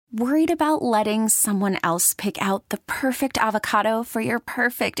Worried about letting someone else pick out the perfect avocado for your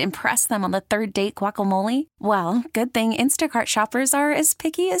perfect impress them on the third date guacamole? Well, good thing Instacart shoppers are as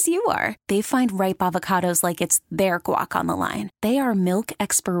picky as you are. They find ripe avocados like it's their guac on the line. They are milk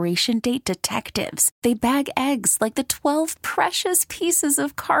expiration date detectives. They bag eggs like the 12 precious pieces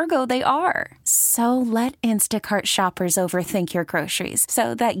of cargo they are. So let Instacart shoppers overthink your groceries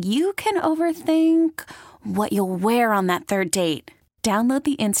so that you can overthink what you'll wear on that third date. Download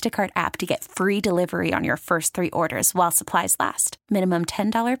the Instacart app to get free delivery on your first 3 orders while supplies last. Minimum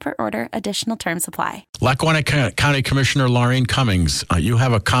 $10 per order. Additional terms apply. Lackawanna County Commissioner Laureen Cummings, you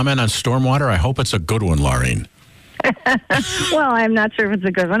have a comment on stormwater? I hope it's a good one, Laureen. Well, I'm not sure if it's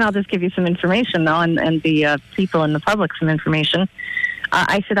a good one. I'll just give you some information, though, and the people in the public some information.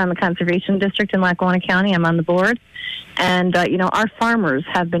 I sit on the Conservation District in Lackawanna County. I'm on the board. And, our farmers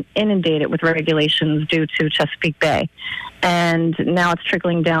have been inundated with regulations due to Chesapeake Bay. And now it's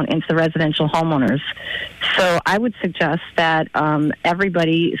trickling down into the residential homeowners. So I would suggest that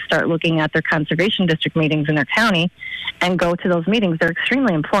everybody start looking at their Conservation District meetings in their county and go to those meetings. They're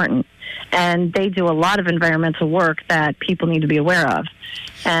extremely important. And they do a lot of environmental work that people need to be aware of.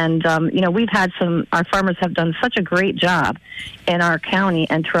 And, we've had our farmers have done such a great job in our county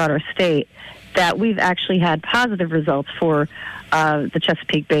and throughout our state that we've actually had positive results for the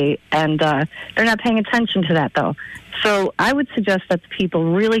Chesapeake Bay, and they're not paying attention to that, though. So I would suggest that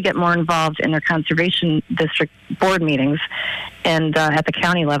people really get more involved in their Conservation District board meetings and at the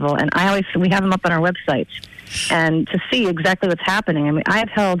county level. And we have them up on our website, and to see exactly what's happening. I mean, I've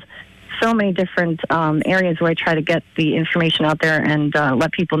held so many different areas where I try to get the information out there and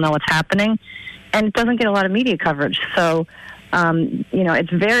let people know what's happening, and it doesn't get a lot of media coverage. So it's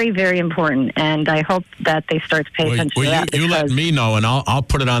very, very important, and I hope that they start to pay attention to that. You let me know, and I'll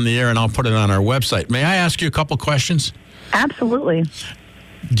put it on the air, and I'll put it on our website. May I ask you a couple questions? Absolutely.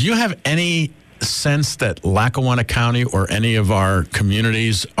 Do you have any sense that Lackawanna County or any of our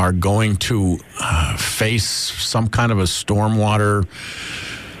communities are going to face some kind of a stormwater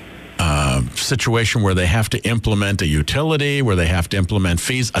situation where they have to implement a utility, where they have to implement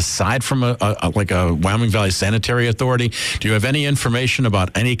fees, aside from a Wyoming Valley Sanitary Authority? Do you have any information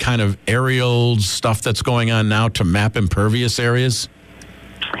about any kind of aerial stuff that's going on now to map impervious areas?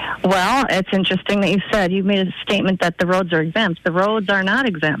 Well, it's interesting that you made a statement that the roads are exempt. The roads are not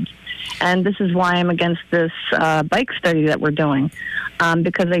exempt. And this is why I'm against this bike study that we're doing,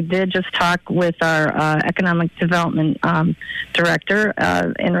 because I did just talk with our economic development director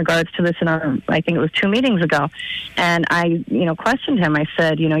in regards to this I think it was 2 meetings ago. And I, questioned him. I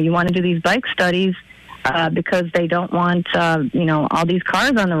said, you want to do these bike studies because they don't want, all these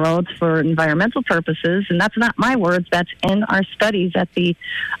cars on the roads for environmental purposes. And that's not my words. That's in our studies at the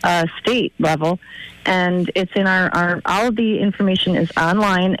state level. And it's in our all of the information is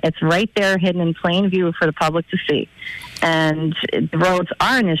online. It's right there, hidden in plain view for the public to see. And the roads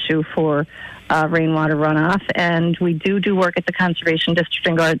are an issue for rainwater runoff. And we do work at the Conservation District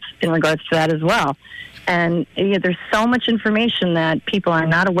in regards to that as well. And there's so much information that people are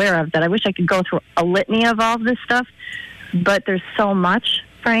not aware of that I wish I could go through a litany of all of this stuff. But there's so much,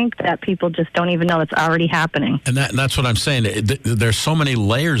 Frank, that people just don't even know it's already happening. And that's what I'm saying. There's so many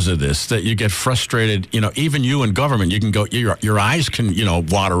layers of this that you get frustrated. Even you in government, you can go, your eyes can,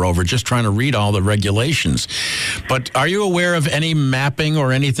 water over just trying to read all the regulations. But are you aware of any mapping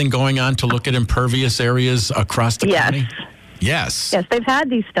or anything going on to look at impervious areas across the county? Yes, they've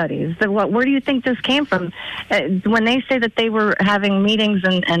had these studies. Where do you think this came from? When they say that they were having meetings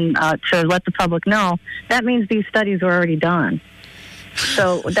and to let the public know, that means these studies were already done.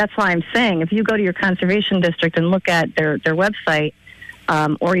 So that's why I'm saying, if you go to your Conservation District and look at their website,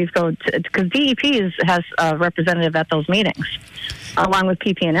 or you go to, because DEP has a representative at those meetings, along with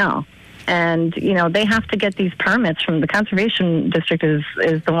PP&L. And, they have to get these permits from the Conservation District is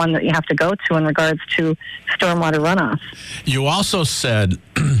the one that you have to go to in regards to stormwater runoff. You also said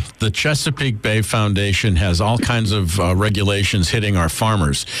the Chesapeake Bay Foundation has all kinds of regulations hitting our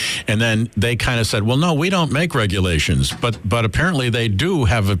farmers. And then they kind of said, well, no, we don't make regulations. But apparently they do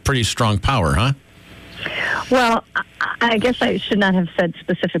have a pretty strong power, huh? Well, I guess I should not have said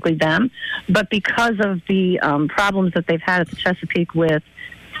specifically them. But because of the problems that they've had at the Chesapeake with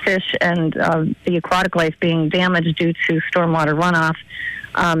fish and the aquatic life being damaged due to stormwater runoff,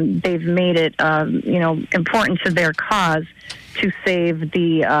 they've made it, important to their cause to save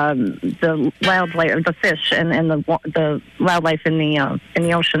the wildlife, the fish, and the wildlife in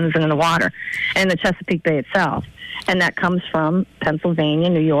the oceans and in the water, and the Chesapeake Bay itself. And that comes from Pennsylvania,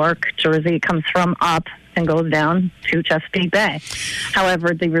 New York, Jersey. It comes from up and goes down to Chesapeake Bay.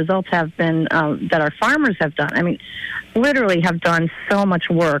 However, the results have been that our farmers have done, literally have done so much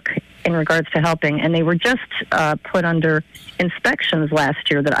work in regards to helping, and they were just put under inspections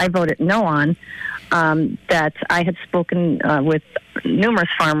last year that I voted no on, that I had spoken with numerous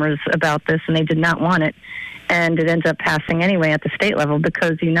farmers about this, and they did not want it, and it ends up passing anyway at the state level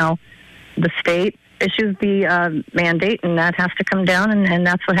because, the state issues the mandate, and that has to come down, and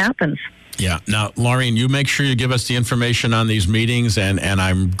that's what happens. Yeah. Now, Laureen, you make sure you give us the information on these meetings, and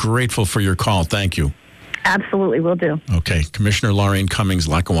I'm grateful for your call. Thank you. Absolutely, will do. Okay. Commissioner Laureen Cummings,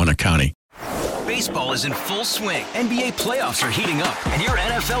 Lackawanna County. Baseball is in full swing. NBA playoffs are heating up, and your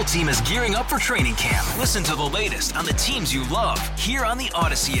NFL team is gearing up for training camp. Listen to the latest on the teams you love here on the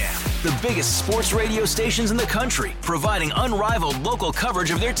Odyssey app. The biggest sports radio stations in the country, providing unrivaled local coverage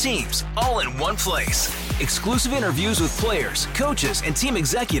of their teams, all in one place. Exclusive interviews with players, coaches, and team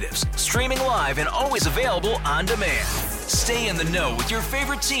executives, streaming live and always available on demand. Stay in the know with your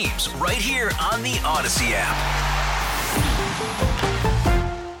favorite teams right here on the Odyssey app.